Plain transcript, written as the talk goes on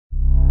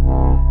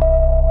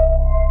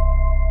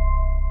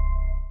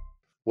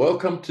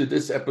Welcome to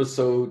this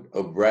episode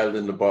of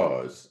Rattling the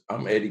Bars.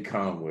 I'm Eddie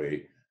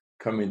Conway,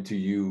 coming to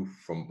you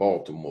from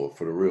Baltimore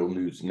for the Real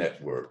News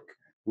Network.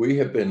 We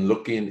have been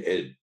looking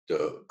at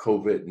the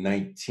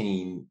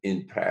COVID-19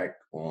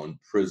 impact on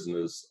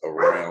prisoners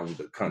around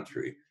the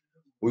country.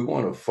 We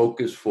want to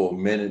focus for a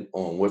minute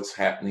on what's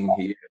happening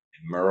here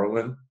in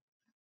Maryland.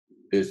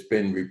 There's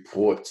been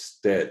reports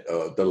that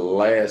the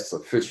last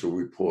official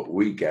report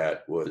we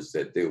got was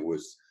that there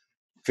was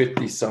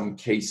 50 some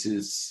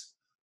cases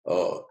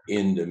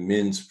in the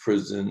men's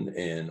prison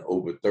and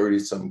over 30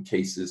 some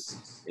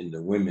cases in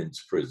the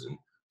women's prison.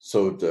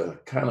 So to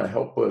kind of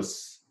help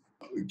us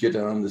get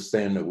an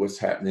understanding of what's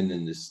happening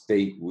in the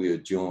state, we're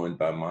joined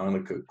by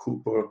Monica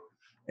Cooper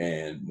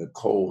and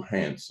Nicole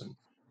Hanson.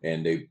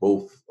 And they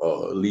both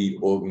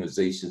lead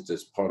organizations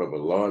that's part of a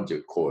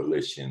larger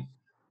coalition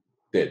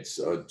that's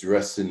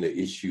addressing the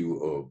issue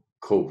of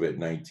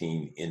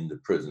COVID-19 in the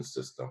prison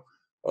system.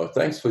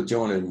 Thanks for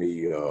joining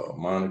me,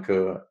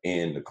 Monica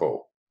and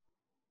Nicole.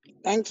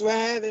 Thanks for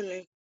having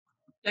me.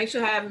 Thanks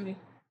for having me.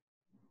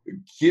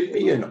 Give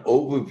me an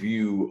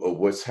overview of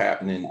what's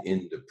happening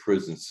in the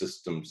prison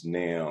systems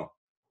now.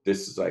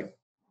 This is like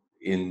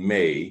in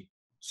May.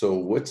 So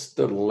what's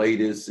the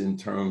latest in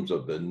terms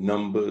of the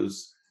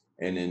numbers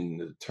and in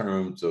the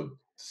terms of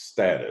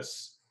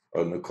status?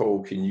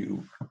 Nicole, can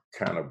you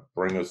kind of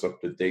bring us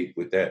up to date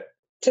with that?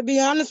 To be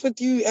honest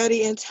with you,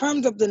 Eddie, in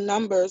terms of the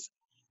numbers,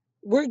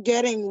 we're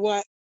getting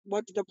what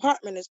the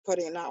department is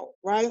putting out,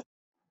 right?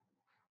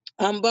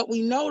 But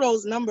we know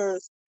those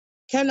numbers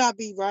cannot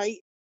be right.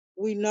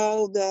 We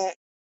know that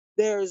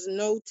there is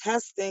no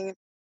testing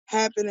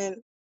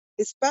happening,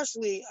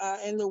 especially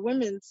in the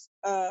women's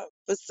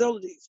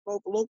facilities,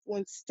 both local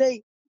and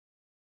state.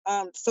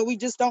 So we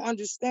just don't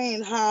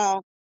understand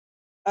how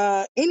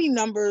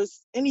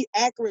any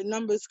accurate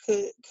numbers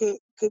could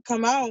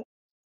come out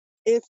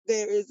if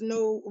there is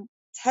no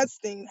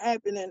testing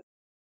happening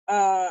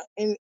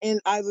in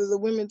either the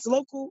women's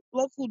local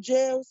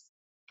jails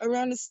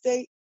around the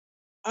state,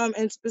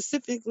 and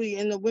specifically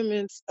in the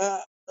women's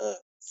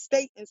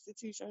state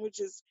institution,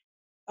 which is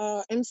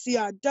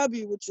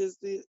MCIW, which is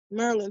the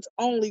Maryland's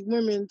only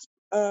women's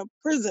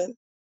prison.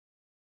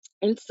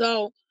 And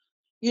so,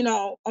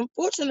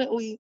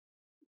 unfortunately,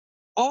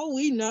 all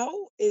we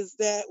know is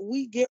that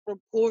we get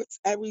reports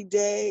every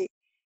day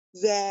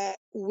that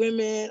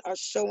women are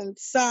showing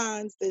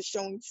signs, they're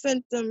showing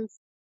symptoms,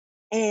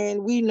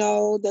 and we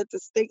know that the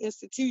state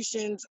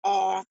institutions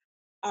are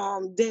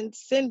then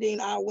sending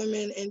our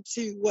women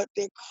into what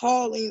they're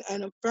calling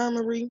an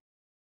infirmary.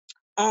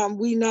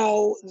 We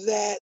know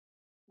that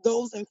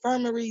those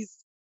infirmaries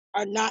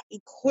are not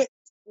equipped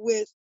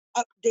with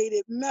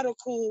updated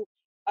medical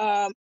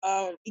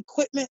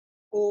equipment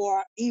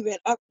or even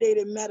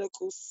updated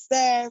medical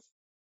staff.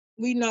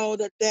 We know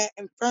that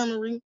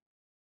infirmary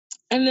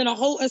and then a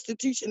whole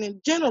institution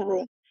in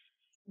general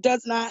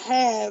does not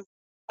have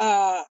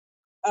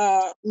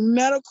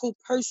medical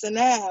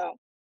personnel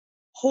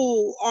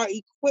who are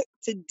equipped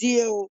to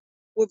deal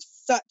with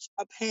such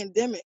a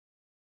pandemic.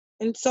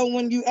 And so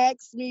when you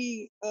ask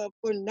me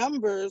for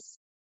numbers,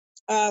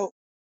 all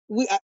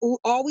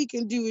we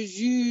can do is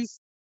use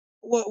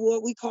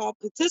what we call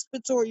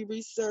participatory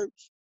research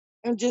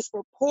and just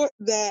report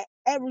that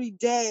every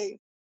day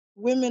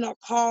women are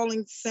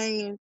calling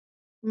saying,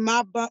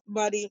 my bump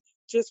buddy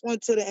just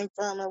went to the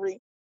infirmary.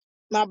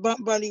 My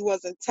bump buddy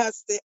wasn't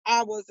tested.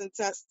 I wasn't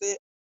tested.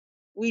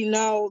 We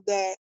know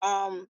that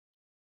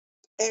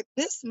at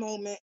this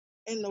moment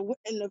in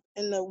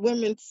the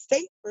women's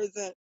state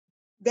prison,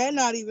 they're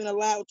not even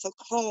allowed to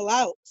call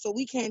out. So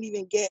we can't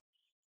even get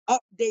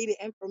updated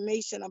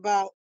information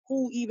about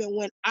who even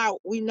went out.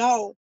 We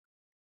know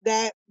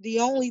that the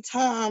only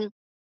time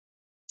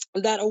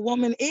that a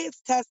woman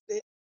is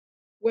tested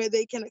where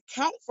they can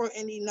account for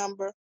any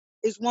number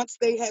is once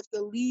they have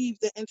to leave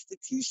the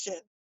institution.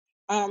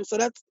 So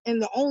that's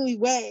the only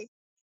way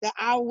that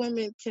our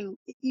women can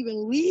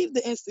even leave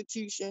the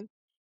institution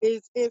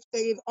is if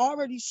they've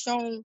already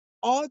shown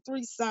all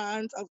three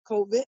signs of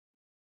COVID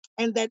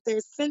and that their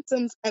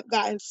symptoms have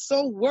gotten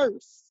so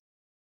worse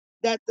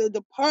that the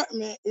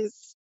department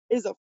is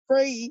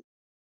afraid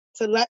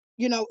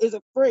is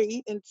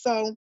afraid. And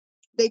so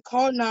they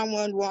call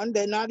 911.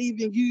 They're not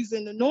even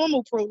using the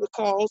normal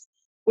protocols,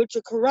 which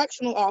a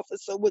correctional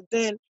officer would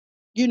then,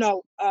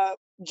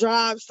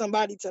 drive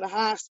somebody to the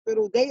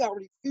hospital. They are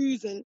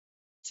refusing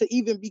to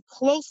even be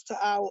close to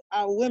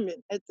our women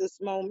at this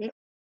moment.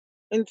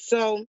 And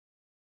so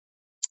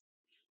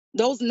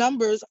those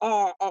numbers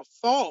are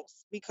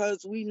false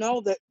because we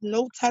know that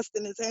no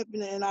testing is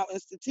happening in our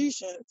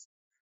institutions.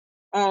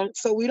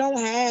 So we don't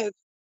have,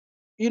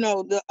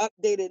 the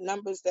updated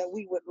numbers that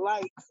we would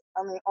like.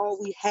 I mean,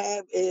 all we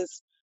have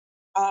is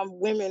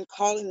women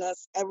calling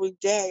us every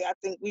day. I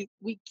think we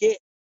get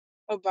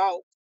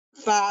about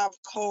 5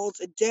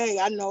 calls a day.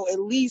 I know at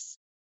least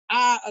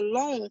I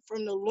alone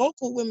from the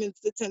local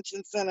women's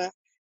detention center,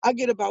 I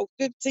get about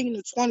 15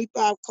 to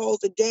 25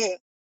 calls a day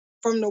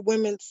from the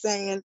women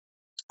saying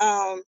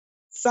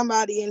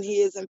somebody in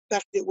here is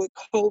infected with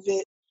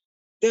COVID.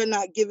 They're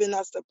not giving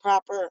us the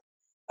proper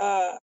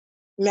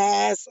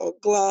masks or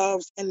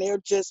gloves, and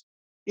they're just,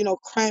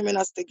 cramming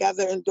us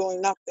together and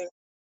doing nothing.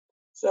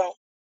 So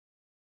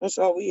that's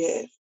all we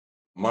have.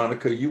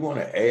 Monica, you want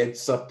to add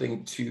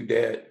something to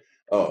that?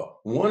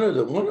 One of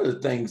the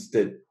things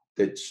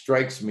that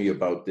strikes me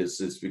about this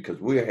is because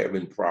we're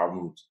having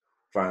problems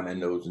finding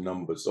those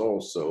numbers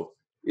also,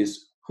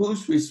 is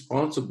who's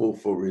responsible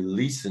for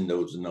releasing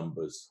those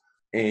numbers,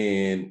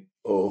 and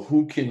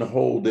who can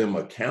hold them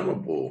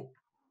accountable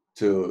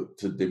to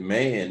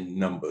demand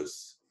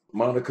numbers.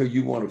 Monica,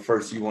 you want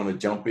to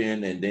jump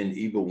in, and then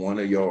either one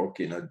of y'all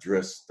can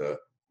address the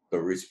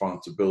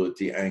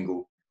responsibility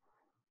angle.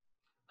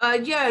 I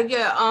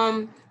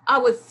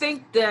would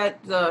think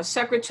that the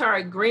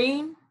Secretary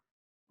Green,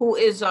 who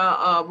is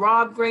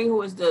Rob Green,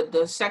 who is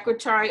the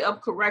Secretary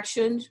of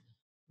Corrections,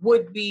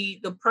 would be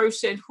the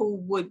person who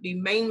would be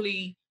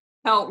mainly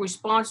held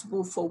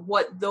responsible for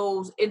what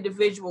those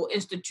individual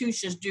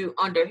institutions do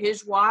under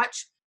his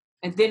watch.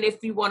 And then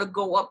if you want to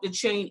go up the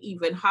chain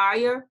even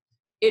higher,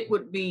 it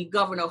would be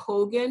Governor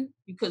Hogan,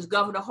 because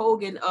Governor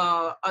Hogan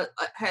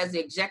has the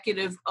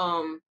executive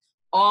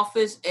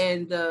office,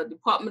 and the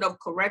Department of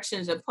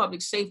Corrections and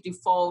Public Safety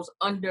falls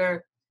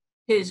under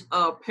his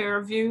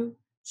purview.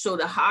 So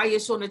the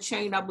highest on the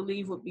chain, I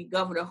believe, would be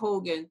Governor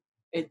Hogan,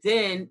 and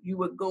then you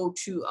would go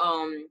to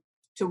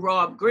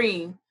Rob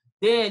Green.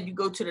 Then you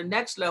go to the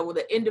next level,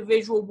 the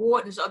individual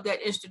wardens of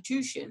that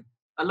institution.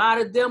 A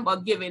lot of them are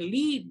given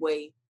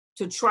leadway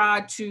to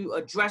try to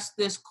address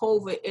this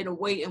COVID in a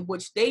way in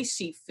which they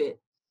see fit.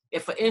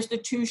 If an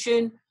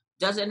institution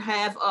doesn't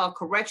have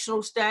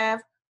correctional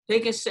staff, they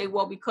can say,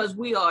 well, because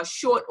we are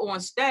short on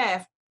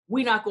staff,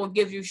 we're not going to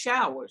give you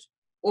showers.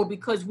 Or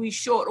because we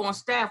short on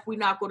staff, we're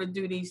not going to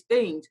do these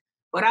things.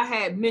 But I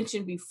had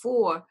mentioned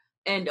before,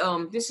 and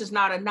this is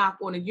not a knock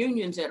on the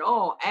unions at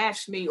all,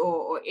 AFSCME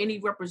or any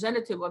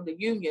representative of the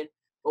union,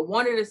 but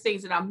one of the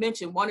things that I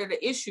mentioned, one of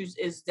the issues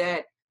is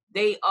that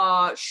they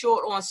are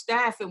short on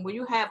staff. And when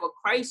you have a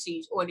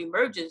crisis or an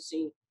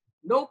emergency,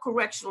 no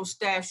correctional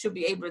staff should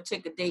be able to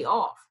take a day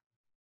off,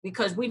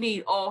 because we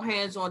need all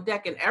hands on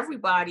deck, and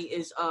everybody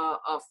is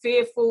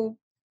fearful,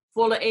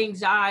 full of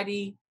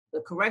anxiety. The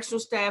correctional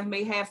staff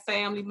may have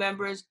family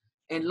members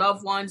and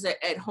loved ones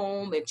at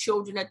home, and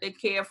children that they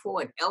care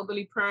for, and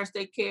elderly parents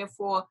they care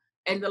for,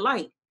 and the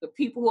like. The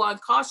people who are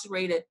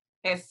incarcerated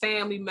have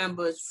family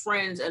members,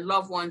 friends, and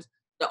loved ones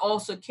that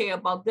also care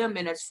about them,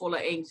 and that's full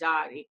of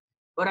anxiety.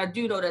 But I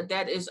do know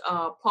that is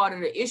part of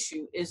the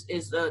issue is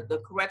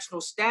the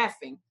correctional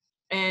staffing.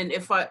 And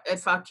if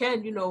I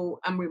can,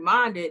 I'm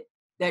reminded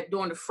that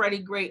during the Freddie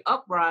Gray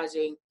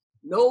uprising,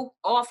 no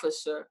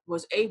officer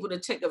was able to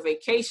take a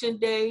vacation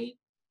day,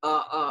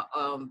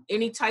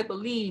 any type of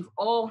leave.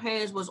 All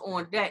hands was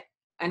on deck,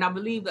 and I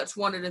believe that's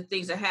one of the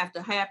things that have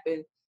to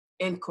happen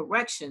in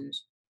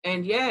corrections.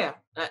 And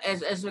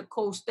as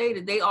Nicole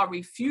stated, they are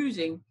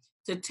refusing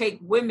to take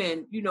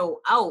women,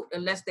 out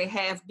unless they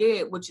have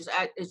dead, which is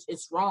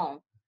it's wrong.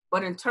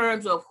 But in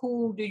terms of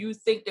who do you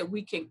think that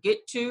we can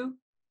get to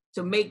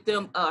make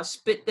them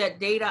spit that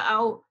data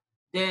out,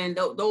 then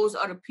those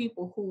are the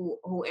people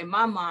who, in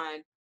my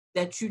mind,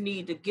 that you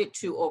need to get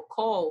to or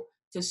call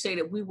to say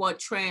that we want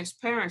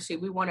transparency.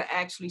 We want to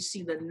actually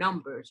see the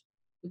numbers.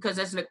 Because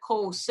as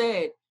Nicole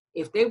said,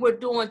 if they were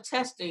doing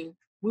testing,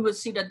 we would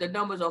see that the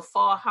numbers are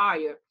far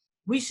higher.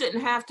 We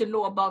shouldn't have to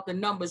know about the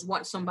numbers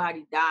once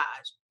somebody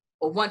dies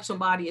or once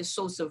somebody is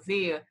so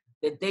severe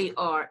that they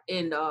are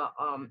in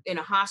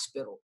a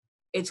hospital.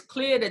 It's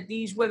clear that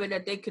these women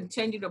that they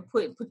continue to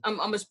put I'm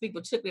going to speak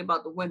particularly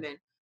about the women,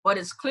 but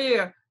it's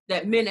clear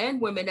that men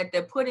and women that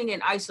they're putting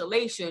in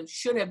isolation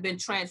should have been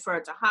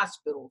transferred to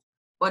hospitals.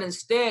 But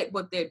instead,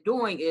 what they're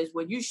doing is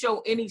when you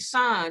show any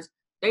signs,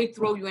 they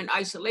throw you in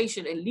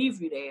isolation and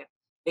leave you there.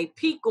 They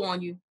peek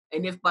on you,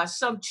 and if by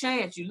some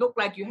chance you look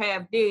like you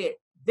have dead,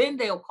 then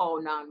they'll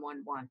call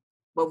 911.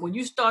 But when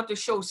you start to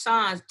show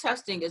signs,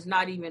 testing is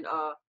not even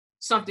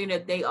something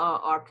that they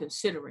are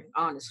considering,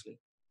 honestly.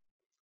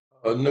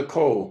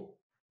 Nicole,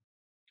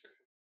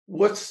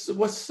 what's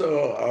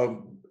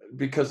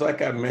because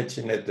like I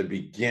mentioned at the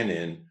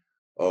beginning,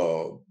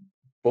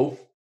 both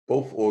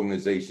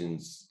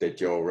organizations that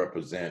y'all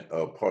represent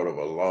are part of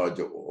a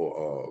larger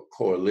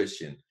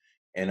coalition,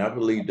 and I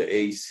believe the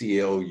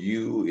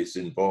ACLU is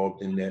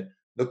involved in that.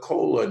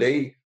 Nicole, are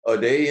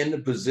they in the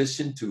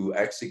position to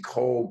actually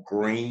call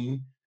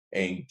Green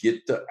and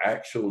get the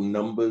actual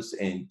numbers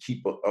and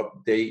keep an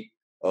update?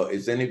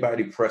 Is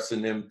anybody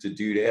pressing them to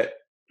do that?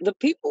 The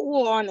people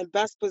who are in the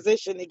best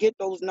position to get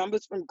those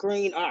numbers from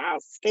Green are our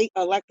state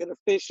elected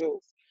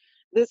officials.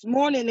 This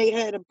morning they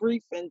had a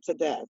briefing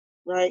today,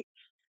 right?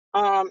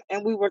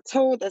 And we were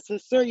told that some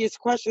serious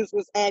questions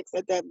was asked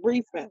at that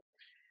briefing.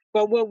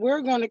 But what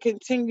we're going to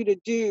continue to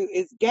do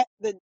is get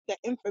the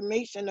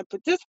information, the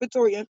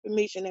participatory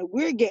information that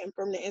we're getting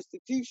from the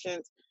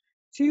institutions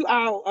to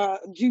our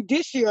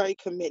judiciary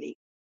committee.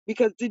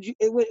 Because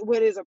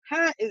what is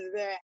apparent is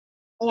that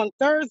on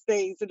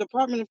Thursdays, the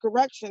Department of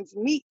Corrections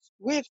meets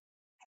with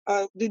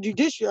the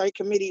Judiciary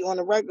Committee on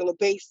a regular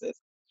basis.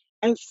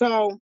 And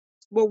so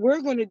what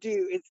we're going to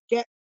do is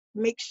get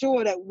make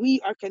sure that we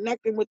are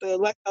connecting with the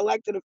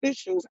elected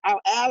officials, our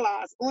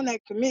allies on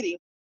that committee,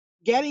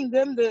 getting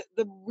them the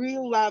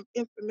real live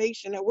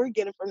information that we're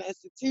getting from the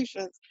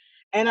institutions.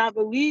 And I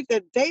believe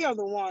that they are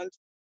the ones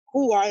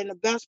who are in the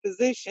best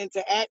position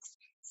to ask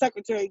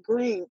Secretary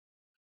Green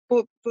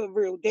for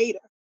real data.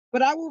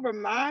 But I will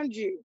remind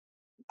you,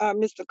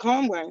 Mr.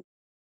 Conway,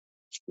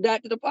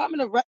 that the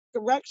Department of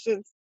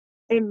Corrections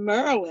in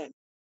Maryland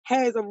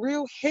has a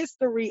real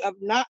history of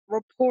not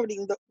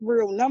reporting the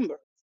real numbers.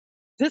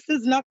 This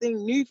is nothing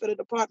new for the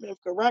Department of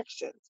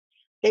Corrections.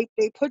 They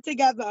put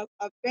together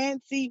a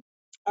fancy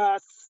uh,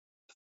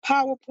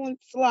 PowerPoint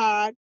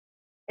slide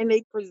and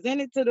they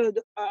present it to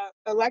the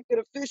elected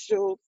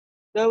officials.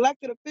 The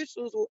elected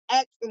officials will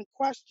ask them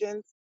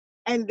questions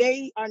and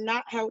they are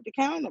not held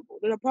accountable.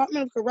 The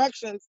Department of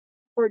Corrections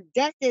for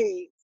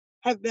decades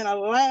have been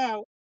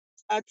allowed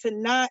to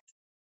not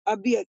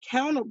be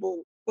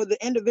accountable for the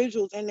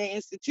individuals in their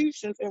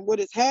institutions and what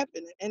is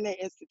happening in their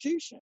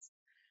institutions.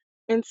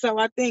 And so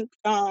I think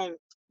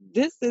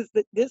this is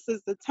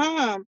the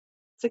time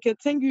to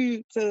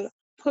continue to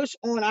push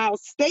on our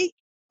state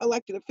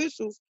elected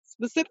officials,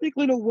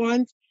 specifically the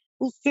ones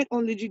who sit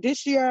on the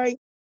Judiciary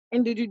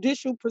and the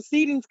Judicial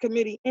Proceedings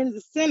Committee in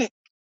the Senate,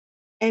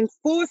 and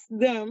force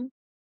them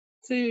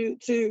to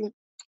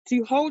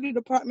hold the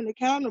department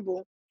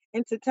accountable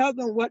and to tell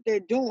them what they're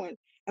doing.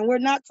 And we're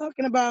not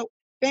talking about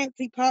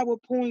fancy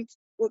PowerPoints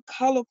with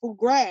colorful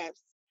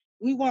graphs.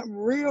 We want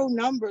real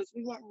numbers.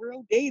 We want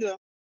real data,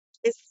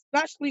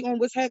 especially on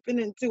what's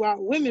happening to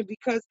our women,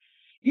 because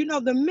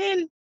the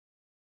men,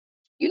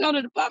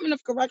 the Department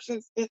of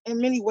Corrections in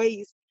many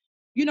ways,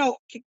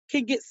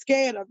 can get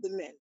scared of the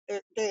men.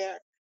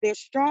 They're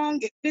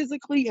strong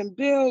physically and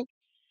build,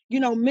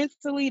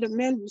 mentally. The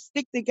men who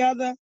stick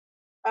together,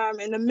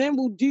 and the men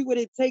will do what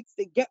it takes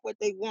to get what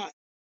they want.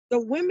 The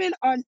women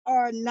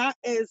are not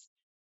as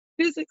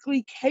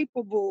physically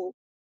capable,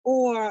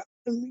 or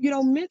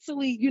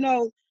mentally,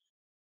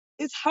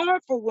 it's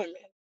hard for women.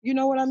 You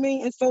know what I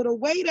mean? And so the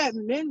way that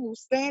men will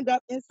stand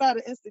up inside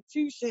an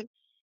institution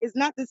is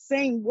not the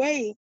same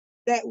way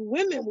that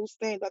women will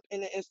stand up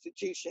in an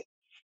institution.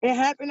 It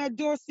happened at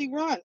Dorsey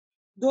Run.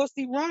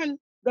 Dorsey Run,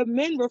 the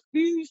men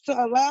refused to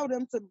allow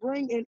them to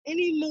bring in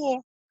any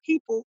more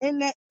people in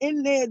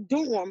their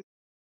dorm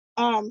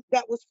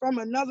that was from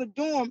another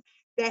dorm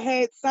that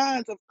had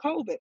signs of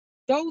COVID.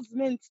 Those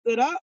men stood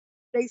up.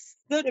 They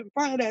stood in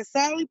front of that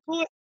Sally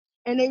Port,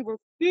 and they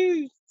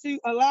refused to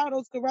allow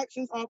those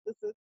corrections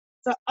officers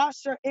to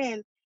usher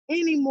in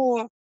any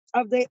more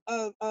of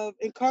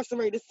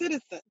incarcerated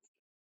citizens.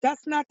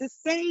 That's not the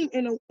same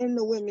in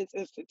the women's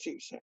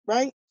institution,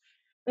 right?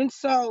 And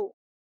so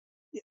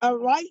a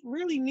light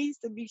really needs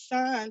to be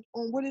shined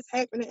on what is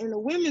happening in the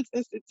women's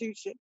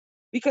institution,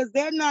 because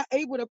they're not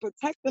able to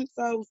protect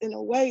themselves in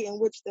a way in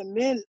which the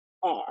men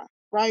are,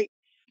 right?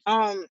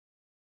 Um,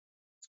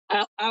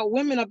 our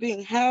women are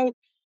being held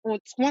on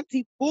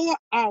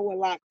 24-hour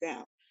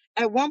lockdown.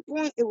 At one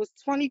point, it was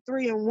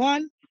 23 and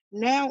 1.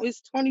 Now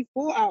it's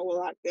 24-hour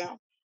lockdown.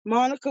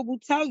 Monica will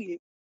tell you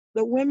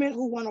the women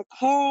who want to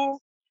call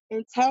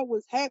and tell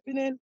what's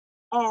happening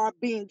are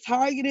being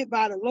targeted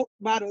by the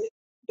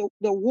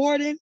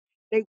warden.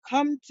 They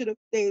come to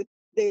their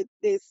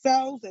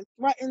cells and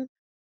threaten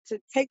to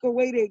take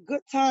away their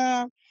good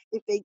time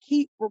if they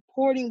keep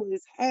reporting what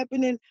is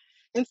happening.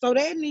 And so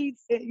there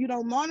needs,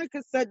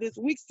 Monica said this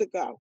weeks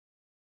ago.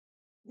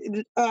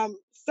 We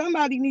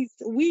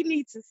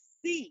need to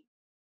see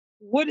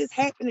what is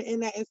happening in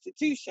that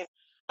institution.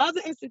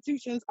 Other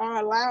institutions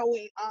are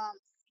allowing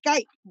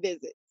Skype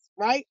visits,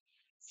 right?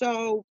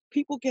 So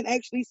people can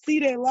actually see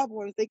their loved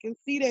ones. They can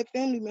see their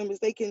family members.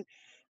 They can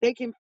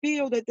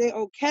feel that they're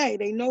okay.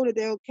 They know that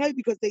they're okay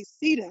because they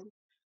see them.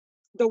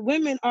 The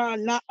women are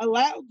not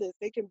allowed this.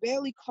 They can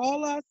barely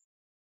call us.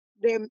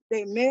 Their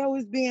mail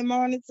is being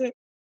monitored.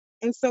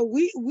 And so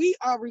we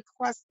are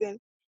requesting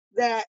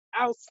that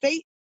our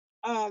state,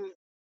 the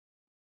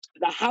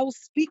House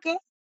Speaker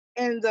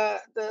and the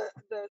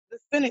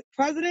Senate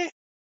President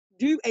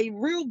do a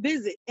real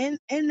visit in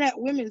that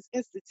women's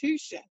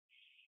institution,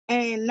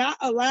 and not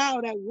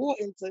allow that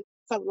warden to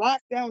lock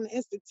down the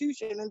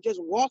institution and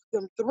just walk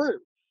them through,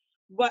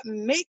 but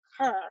make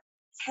her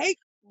take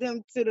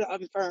them to the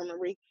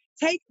infirmary,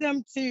 take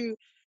them to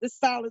the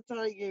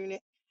solitary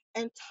unit,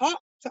 and talk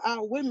to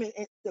our women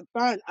and to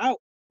find out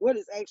what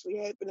is actually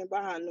happening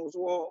behind those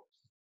walls.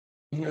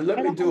 Let And,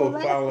 me and do the a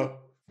last thing, follow.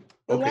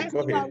 the Okay, last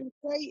go thing I ahead. would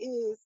say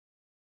is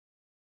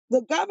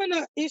the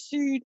governor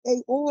issued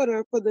a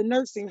order for the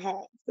nursing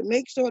homes to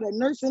make sure that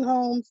nursing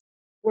homes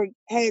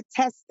had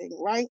testing,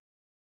 right?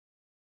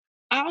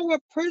 Our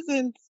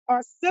prisons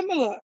are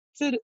similar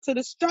to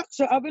the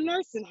structure of a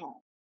nursing home.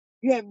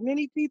 You have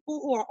many people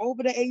who are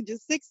over the age of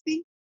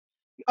 60.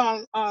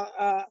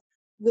 The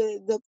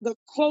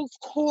close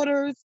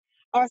quarters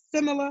are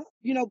similar.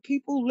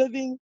 People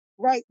living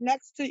right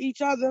next to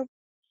each other,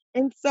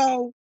 and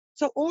so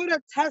to order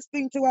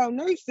testing to our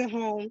nursing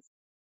homes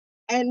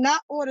and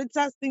not order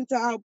testing to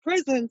our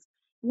prisons,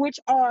 which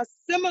are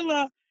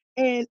similar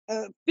and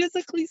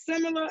physically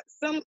similar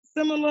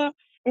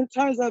in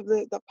terms of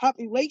the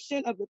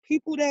population of the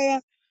people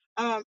there.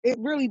 It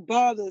really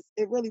bothers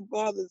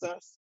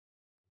us.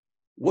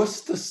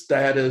 What's the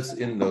status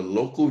in the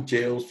local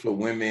jails for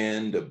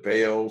women, the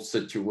bail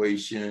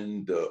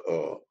situation,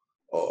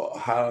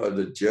 how are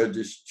the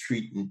judges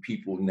treating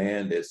people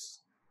now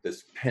that's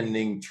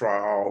pending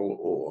trial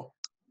or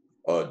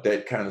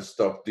that kind of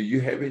stuff? Do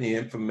you have any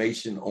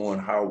information on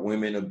how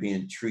women are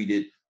being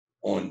treated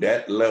on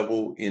that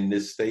level in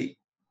this state,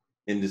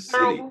 in the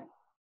city?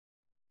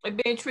 They're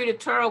being treated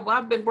terrible.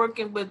 I've been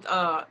working with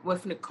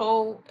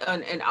Nicole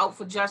and Out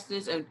for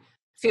Justice and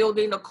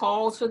fielding the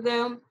calls for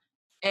them,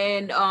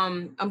 and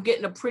I'm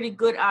getting a pretty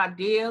good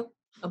idea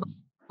about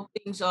how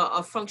things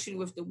are functioning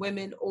with the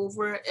women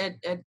over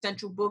at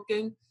Central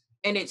Booking,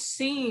 and it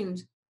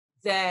seems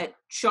that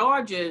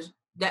charges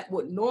that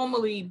would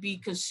normally be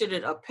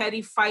considered a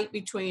petty fight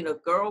between a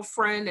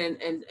girlfriend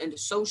and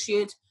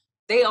associates,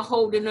 they are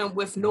holding them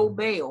with no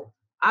bail.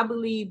 I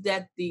believe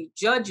that the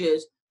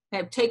judges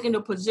have taken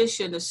a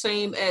position the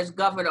same as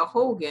Governor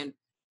Hogan,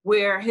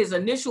 where his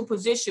initial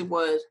position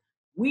was,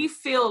 we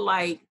feel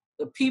like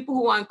the people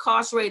who are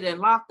incarcerated and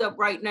locked up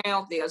right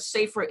now, they are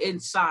safer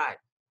inside.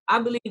 I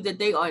believe that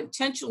they are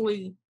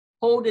intentionally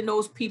holding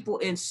those people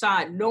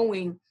inside,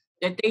 knowing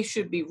that they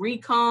should be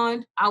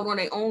reconned, out on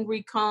their own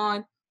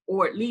recon,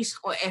 or at least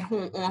at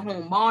home on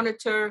home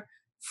monitor,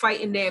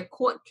 fighting their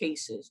court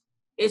cases.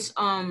 It's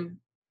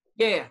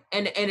yeah,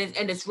 and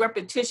it's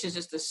repetitious.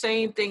 It's the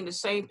same thing, the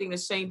same thing, the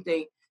same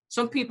thing.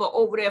 Some people are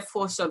over there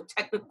for some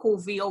technical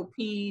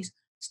VOPs,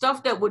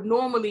 stuff that would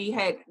normally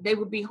they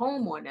would be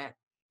home on that.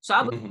 So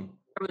I believe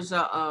there is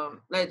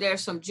like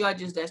there's some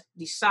judges that's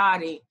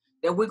deciding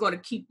that we're going to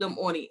keep them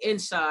on the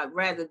inside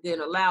rather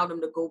than allow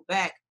them to go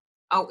back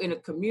out in the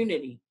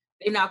community.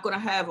 They're not going to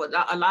have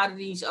a lot of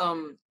these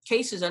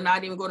cases are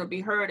not even going to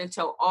be heard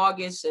until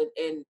August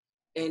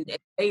and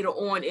later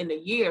on in the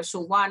year. So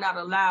why not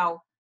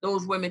allow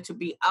those women to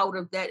be out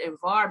of that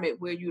environment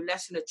where you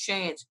lessen the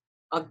chance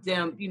of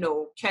them,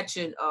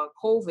 catching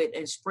COVID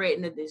and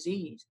spreading the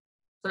disease.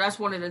 So that's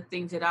one of the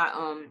things that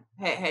I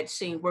had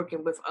seen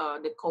working with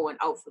Nicole and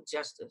Out for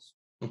Justice.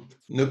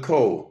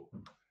 Nicole,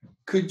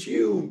 could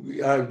you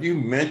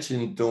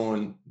mentioned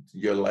during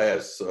your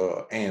last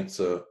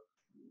answer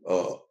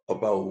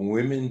about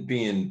women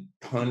being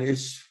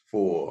punished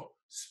for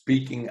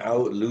speaking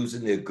out,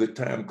 losing their good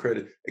time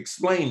credit.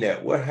 Explain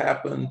that. What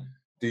happened?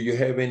 Do you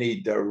have any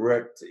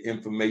direct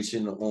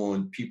information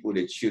on people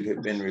that should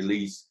have been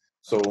released,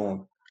 so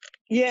on?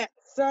 Yeah.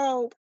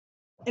 So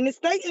in the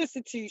state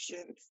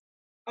institutions,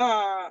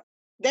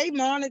 they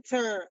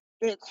monitor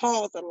their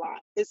calls a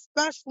lot,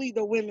 especially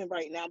the women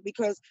right now,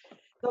 because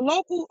the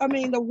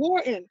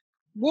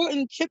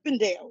warden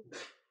Chippendale,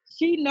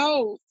 she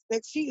knows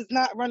that she is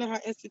not running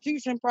her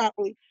institution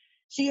properly.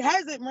 She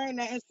hasn't ran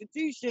that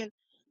institution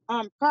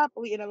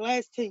properly in the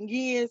last 10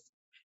 years.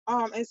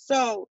 And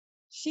so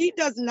she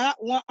does not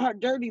want her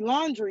dirty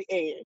laundry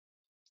aired.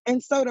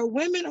 And so the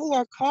women who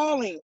are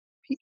calling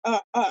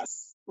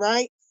us,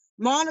 right?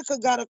 Monica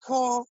got a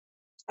call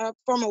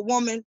from a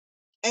woman,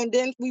 and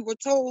then we were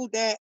told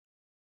that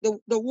the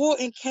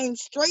warden came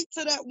straight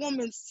to that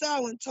woman's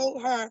cell and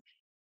told her,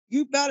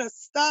 you better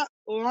stop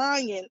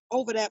lying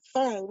over that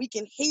phone. We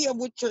can hear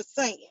what you're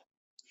saying.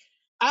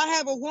 I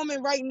have a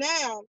woman right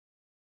now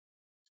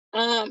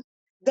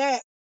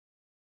that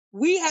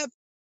we have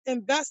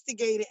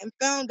investigated and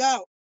found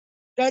out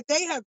that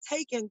they have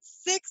taken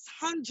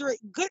 600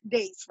 good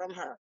days from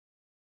her.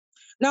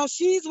 Now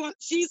she's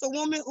a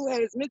woman who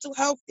has mental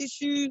health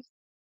issues.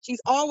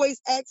 She's always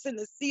asking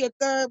to see a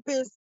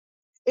therapist.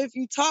 If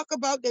you talk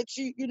about that,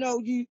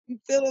 you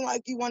feeling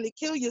like you want to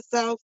kill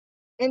yourself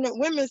in the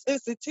women's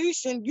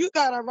institution, you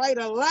gotta write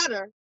a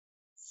letter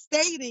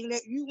stating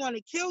that you want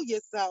to kill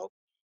yourself,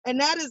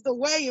 and that is the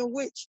way in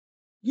which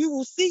you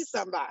will see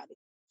somebody.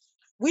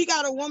 We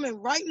got a woman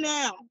right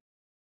now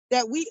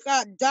that we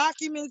got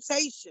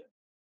documentation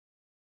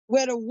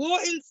where the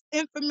warden's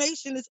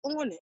information is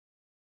on it,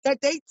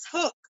 that they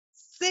took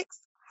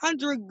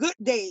 600 good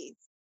days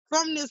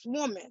from this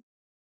woman,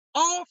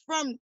 all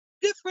from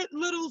different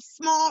little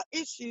small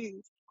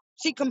issues.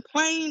 She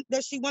complained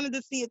that she wanted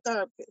to see a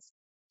therapist.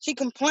 She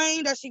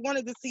complained that she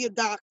wanted to see a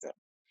doctor.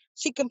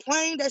 She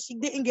complained that she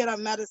didn't get her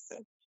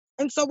medicine.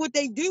 And so what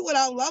they do with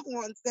our loved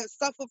ones that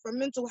suffer from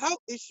mental health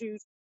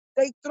issues,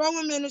 they throw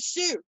them in a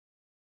shoe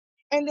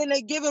and then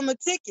they give them a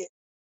ticket.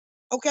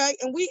 Okay?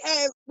 And we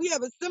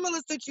have a similar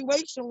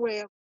situation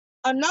where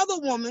another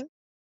woman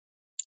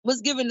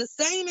was given the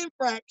same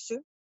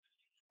infraction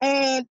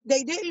and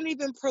they didn't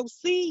even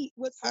proceed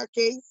with her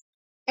case.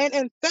 And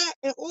in fact,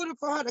 in order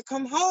for her to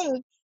come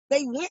home,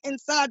 they went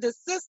inside the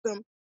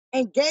system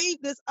and gave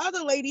this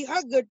other lady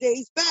her good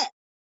days back.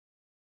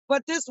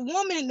 But this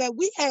woman that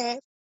we have,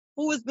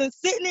 who has been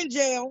sitting in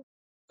jail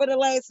for the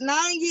last 9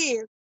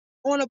 years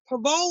on a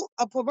parole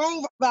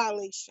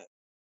violation,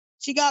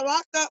 she got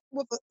locked up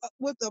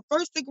with a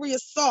first degree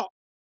assault.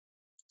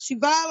 She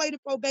violated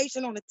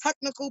probation on a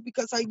technical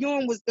because her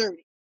urine was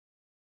dirty.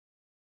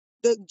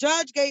 The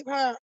judge gave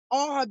her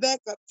all her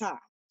backup time.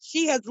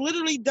 She has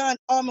literally done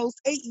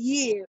almost 8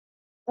 years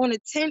on a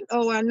 10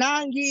 or a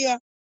 9-year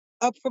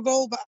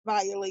parole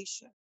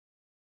violation.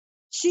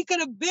 She could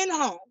have been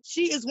home.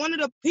 She is one of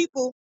the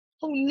people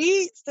who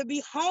needs to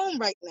be home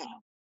right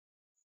now.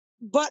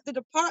 But the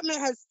department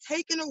has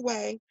taken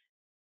away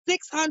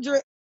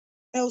 600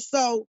 or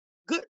so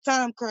good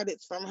time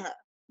credits from her,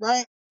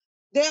 right?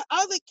 There are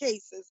other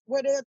cases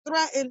where they're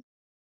threatened.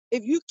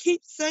 If you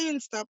keep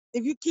saying stuff,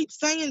 if you keep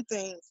saying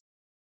things,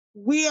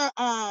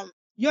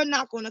 you're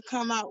not going to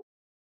come out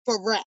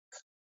for rec.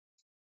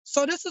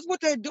 So this is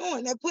what they're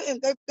doing.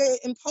 They're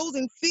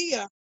imposing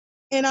fear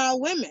in our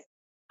women.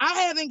 I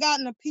haven't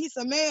gotten a piece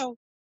of mail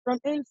from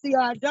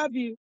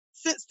NCRW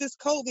since this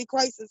COVID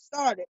crisis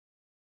started.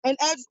 And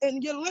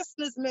your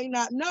listeners may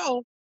not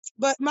know,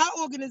 but my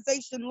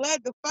organization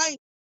led the fight,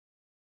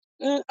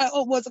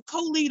 was a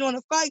co-lead on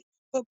a fight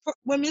for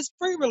women's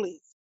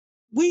pre-release.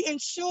 We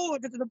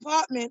ensured that the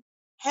department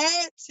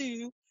had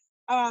to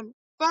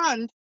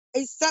fund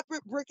a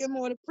separate brick and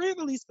mortar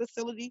pre-release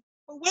facility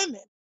for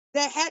women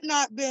that had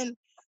not been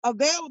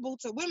available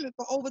to women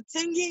for over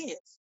 10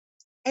 years.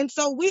 And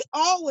so we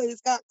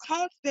always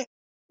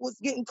was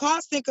getting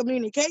constant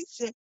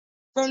communication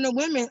from the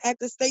women at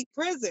the state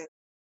prison.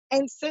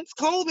 And since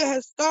COVID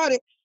has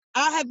started,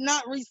 I have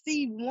not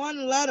received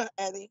one letter,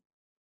 Eddie,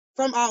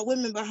 from our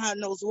women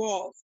behind those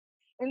walls.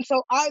 And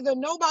so either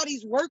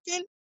nobody's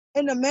working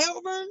in the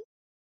mailroom,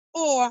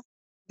 or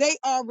they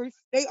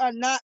are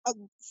not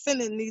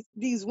sending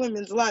these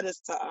women's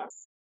letters to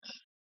us.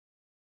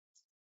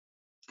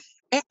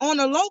 And on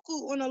a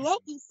local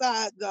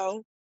side,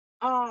 though,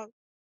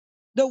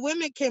 the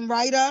women can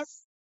write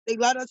us. They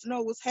let us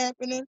know what's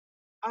happening.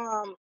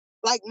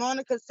 Like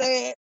Monica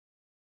said,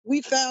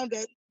 we found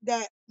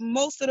that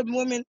most of the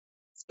women,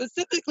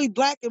 specifically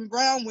Black and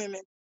brown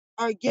women,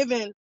 are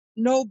given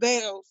no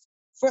bails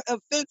for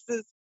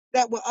offenses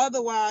that would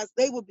otherwise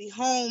they would be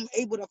home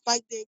able to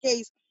fight their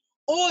case,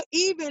 or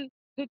even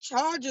the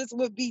charges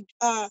would be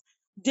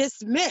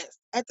dismissed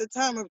at the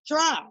time of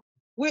trial.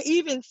 We're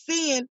even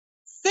seeing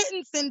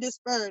sentencing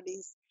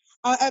disparities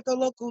at the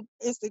local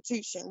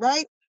institution,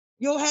 right?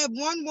 You'll have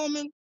one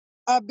woman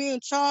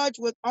being charged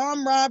with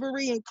armed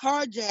robbery and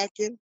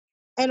carjacking,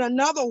 and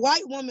another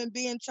white woman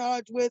being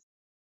charged with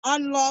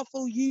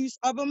unlawful use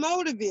of a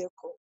motor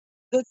vehicle.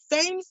 The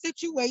same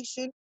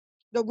situation.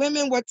 The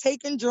women were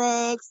taking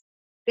drugs.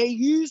 They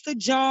used the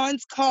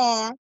John's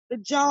car. The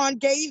John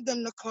gave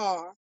them the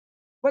car,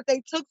 but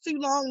they took too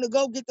long to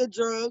go get the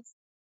drugs.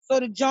 So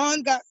the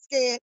John got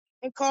scared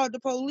and called the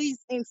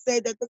police and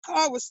said that the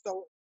car was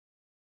stolen.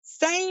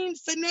 Same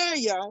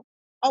scenario.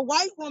 A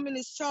white woman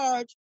is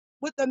charged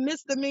with a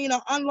misdemeanor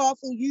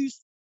unlawful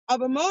use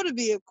of a motor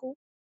vehicle,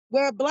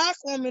 where a Black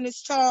woman is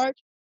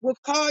charged with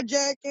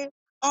carjacking,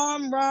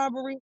 armed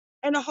robbery,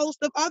 and a host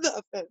of other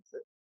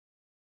offenses.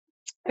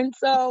 And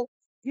so,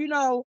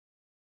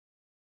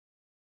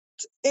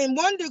 in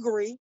one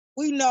degree,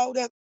 we know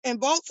that in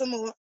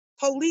Baltimore,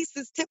 police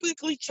is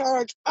typically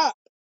charged up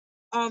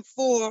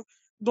for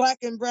Black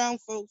and brown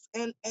folks,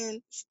 and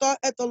start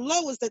at the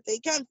lowest that they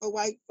can for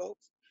white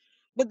folks.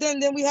 But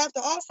then we have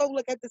to also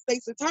look at the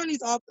state's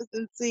attorney's office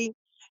and see,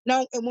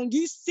 now, and when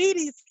you see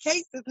these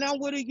cases, now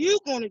what are you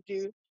going to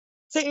do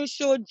to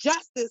ensure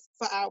justice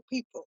for our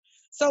people?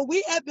 So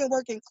we have been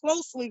working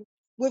closely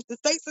with the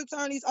state's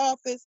attorney's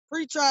office,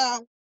 pretrial,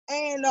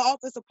 and the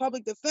Office of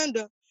Public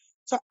Defender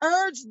to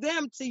urge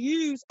them to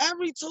use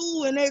every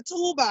tool in their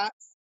toolbox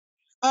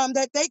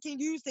that they can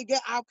use to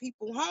get our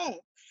people home.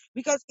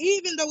 Because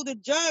even though the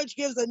judge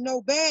gives a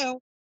no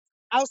bail,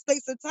 our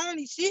state's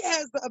attorney, she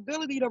has the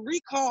ability to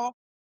recall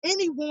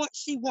any warrant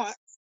she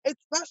wants,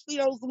 especially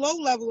those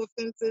low-level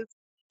offenses.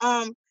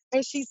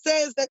 And she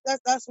says that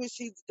that's what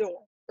she's doing,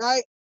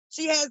 right?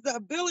 She has the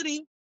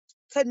ability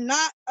to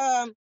not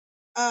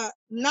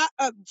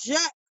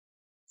object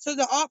to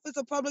the Office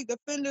of Public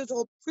Defenders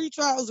or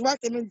pretrial's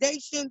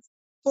recommendations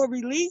for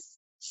release.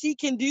 She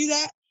can do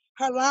that.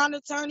 Her line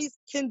attorneys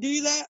can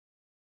do that.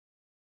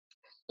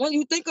 When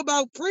you think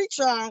about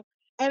pretrial,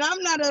 and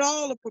I'm not at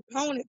all a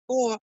proponent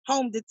for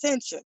home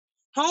detention.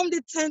 Home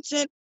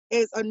detention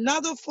is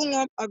another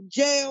form of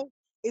jail.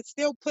 It's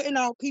still putting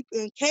our people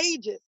in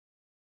cages.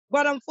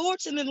 But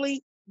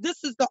unfortunately,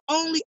 this is the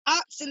only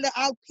option that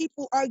our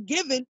people are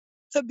given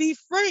to be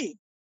free.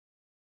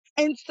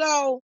 And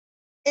so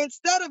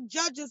instead of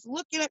judges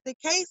looking at the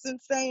case and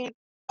saying,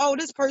 oh,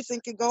 this person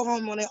can go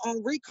home on their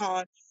own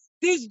recon,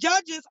 these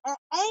judges are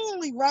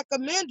only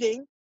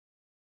recommending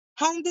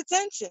home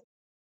detention.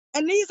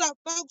 And these are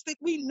folks that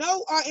we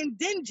know are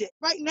indigent.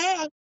 Right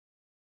now,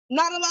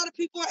 not a lot of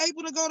people are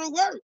able to go to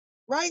work,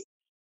 right?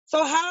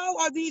 So how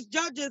are these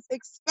judges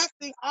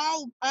expecting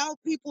our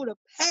people to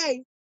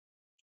pay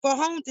for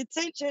home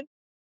detention?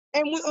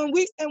 And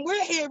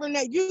we're hearing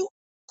that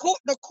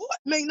the court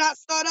may not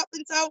start up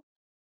until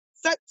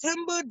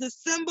September,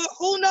 December,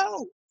 who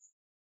knows?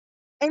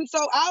 And so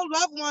our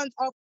loved ones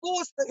are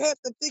forced to have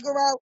to figure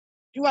out,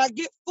 do I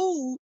get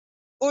food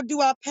or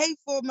do I pay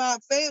for my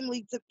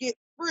family to get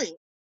free?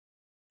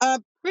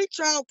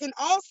 Pretrial can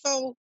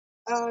also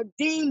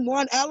deem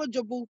one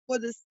eligible for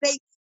the state's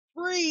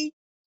free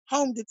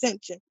home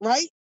detention,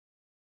 right?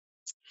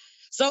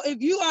 So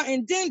if you are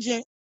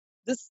indigent,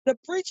 the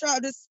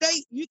pretrial, the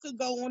state, you could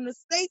go on the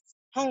state's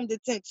home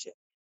detention.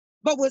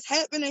 But what's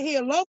happening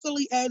here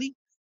locally, Eddie,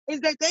 is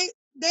that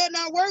they're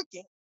not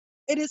working.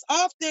 It is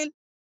often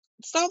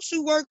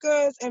social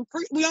workers and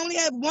we only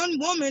have one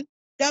woman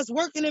that's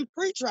working in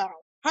pretrial.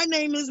 Her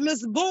name is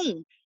Miss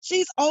Boone.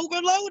 She's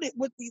overloaded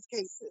with these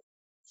cases.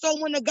 So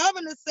when the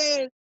governor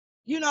said,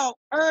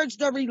 urge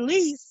the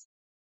release,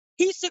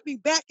 he should be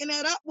backing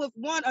that up with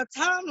one, a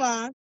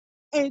timeline,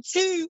 and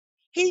two,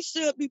 he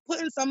should be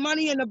putting some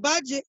money in the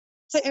budget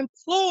to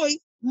employ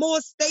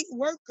more state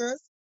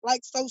workers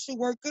like social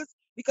workers,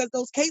 because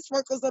those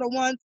caseworkers are the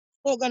ones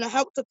who are going to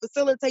help to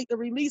facilitate the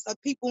release of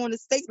people on the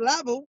state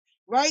level,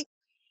 right?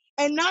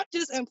 And not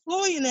just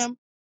employing them,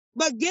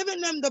 but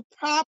giving them the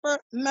proper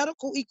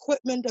medical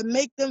equipment to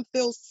make them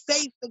feel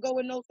safe to go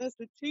in those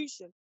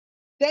institutions.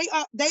 They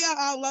are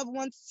our loved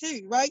ones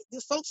too, right?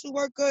 The social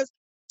workers,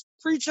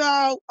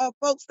 pretrial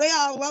folks, they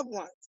are our loved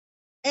ones.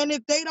 And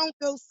if they don't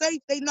feel safe,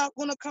 they're not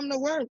going to come to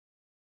work.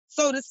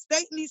 So the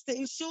state needs to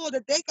ensure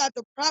that they got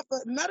the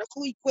proper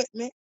medical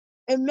equipment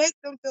and make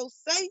them feel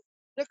safe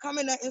to come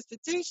in that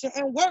institution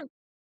and work.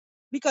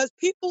 Because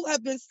people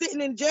have been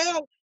sitting in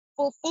jail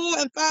for 4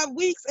 and 5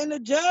 weeks, and the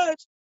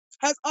judge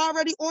has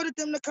already ordered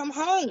them to come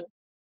home.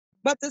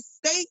 But the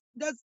state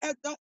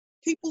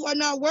people are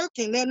not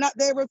working.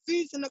 They're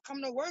refusing to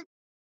come to work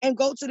and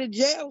go to the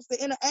jails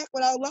to interact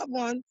with our loved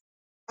ones.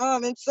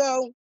 And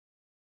so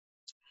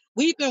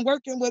we've been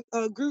working with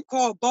a group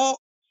called BALT,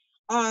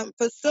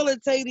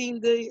 facilitating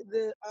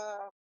the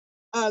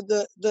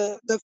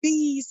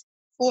fees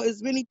for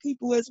as many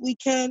people as we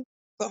can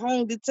for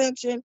home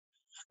detention.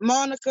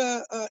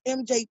 Monica,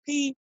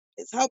 MJP,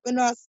 is helping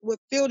us with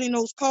fielding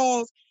those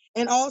calls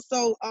and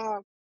also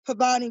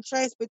providing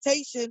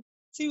transportation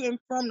to and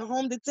from the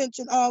home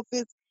detention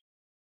office,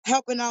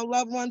 helping our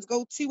loved ones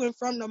go to and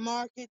from the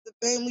market, the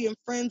family and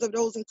friends of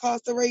those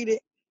incarcerated.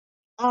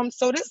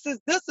 So this is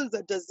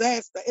a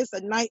disaster. It's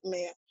a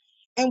nightmare.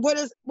 And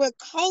what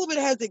COVID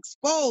has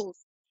exposed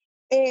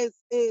is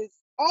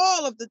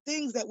all of the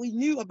things that we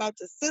knew about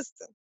the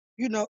system.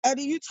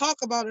 Eddie, you talk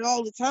about it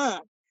all the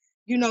time,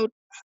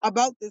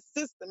 about this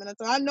system. And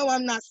so I know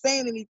I'm not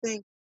saying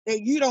anything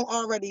that you don't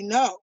already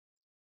know.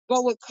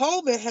 But what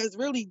COVID has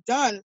really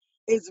done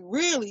is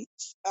really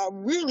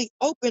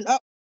opened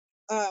up,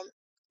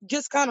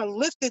 just kind of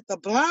lifted the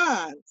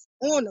blinds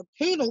on the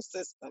penal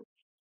system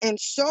and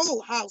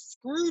show how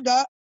screwed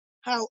up,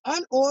 how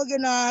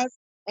unorganized,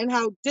 and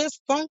how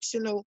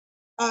dysfunctional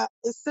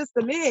the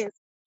system is.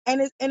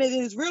 And it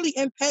is really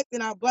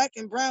impacting our Black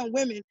and brown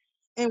women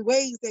in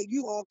ways that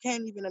you all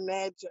can't even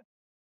imagine.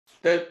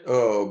 That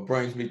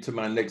brings me to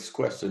my next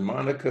question.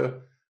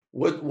 Monica,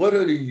 what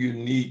are the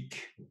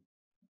unique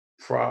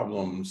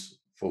problems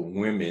for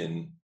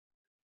women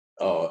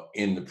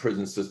in the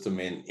prison system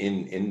and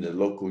in the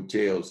local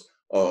jails?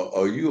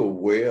 Are you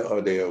aware,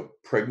 are there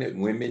pregnant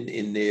women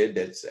in there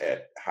that's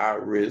at high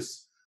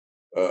risk?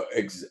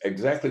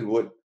 Exactly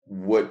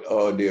what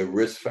are their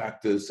risk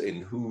factors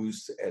and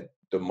who's at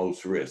the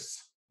most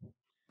risk?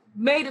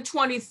 May the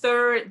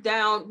 23rd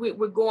down,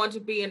 we're going to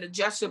be in the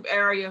Jessup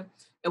area.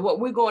 And what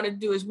we're going to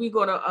do is we're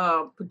going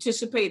to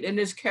participate in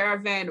this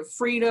caravan of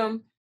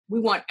freedom. We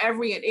want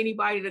every and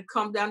anybody to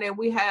come down there.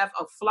 We have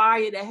a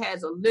flyer that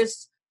has a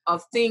list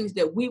of things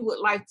that we would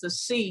like to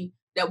see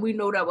that we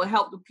know that will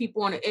help the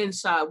people on the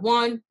inside.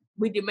 One,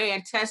 we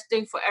demand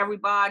testing for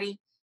everybody,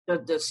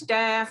 the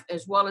staff,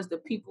 as well as the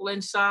people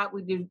inside.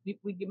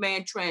 We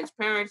demand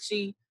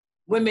transparency.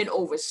 Women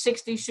over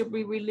 60 should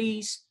be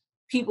released.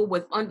 People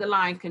with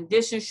underlying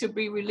conditions should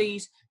be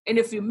released. And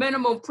if you're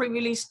minimum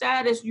pre-release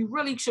status, you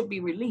really should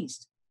be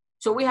released.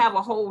 So we have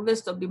a whole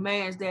list of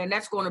demands there, and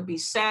that's going to be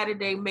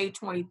Saturday, May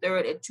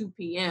 23rd at 2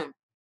 p.m.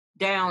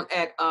 down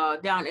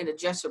in the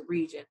Jessup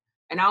region.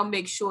 And I'll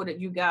make sure that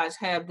you guys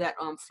have that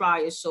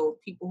flyer so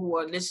people who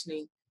are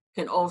listening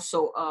can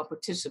also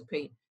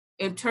participate.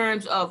 In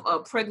terms of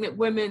pregnant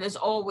women, there's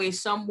always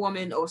some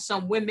woman or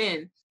some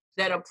women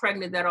that are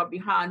pregnant that are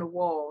behind the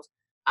walls.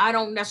 I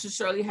don't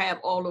necessarily have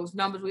all those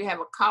numbers. We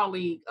have a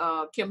colleague,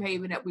 Kim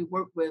Haven, that we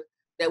work with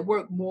that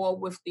work more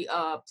with the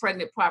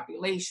pregnant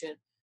population.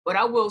 But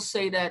I will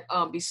say that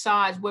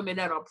besides women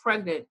that are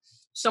pregnant,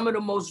 some of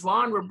the most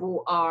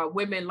vulnerable are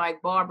women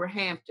like Barbara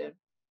Hampton.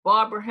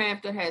 Barbara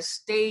Hampton has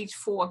stage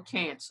 4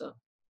 cancer.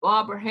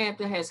 Barbara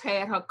Hampton has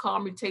had her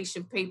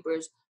commutation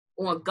papers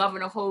on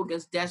Governor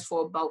Hogan's desk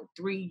for about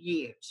 3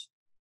 years.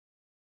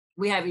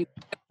 We have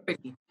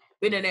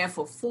been in there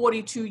for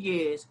 42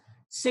 years,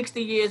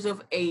 60 years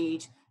of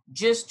age,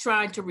 just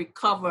trying to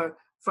recover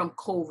from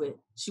COVID.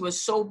 She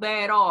was so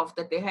bad off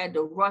that they had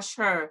to rush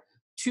her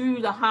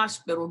to the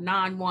hospital,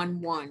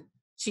 911.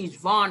 She's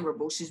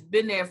vulnerable. She's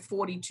been there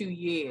 42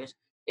 years.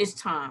 It's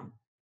time.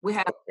 We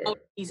have all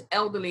these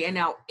elderly and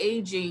now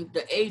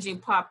the aging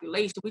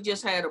population. We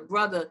just had a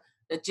brother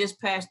that just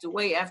passed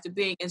away after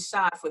being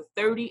inside for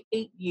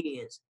 38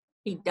 years.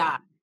 He died.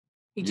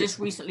 He Yeah. just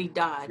recently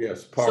died.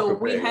 Yes, So Parker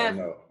we Bay, I have,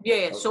 know.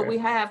 yeah, so Okay. we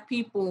have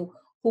people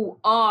who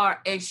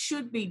are and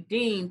should be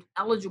deemed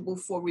eligible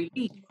for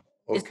relief.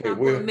 It's Okay, not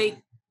going to make.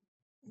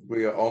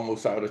 we are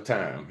almost out of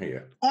time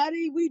here.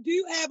 Addie, we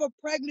do have a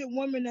pregnant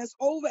woman that's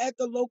over at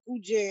the local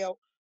jail.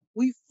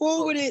 We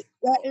forwarded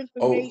that Oh,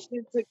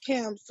 information to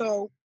Kim,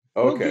 so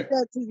we'll okay. get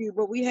that to you.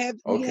 But we have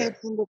Okay.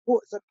 some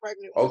reports of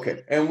pregnant women.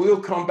 Okay. And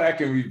we'll come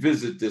back and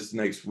revisit this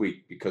next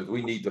week because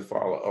we need to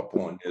follow up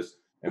on this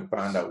and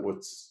find out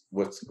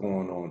what's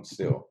going on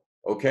still.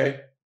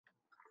 Okay?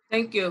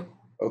 Thank you.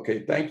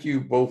 Okay. Thank you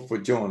both for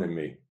joining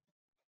me.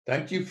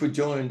 Thank you for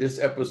joining this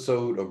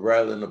episode of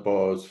Rattling the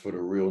Bars for the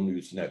Real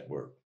News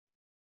Network.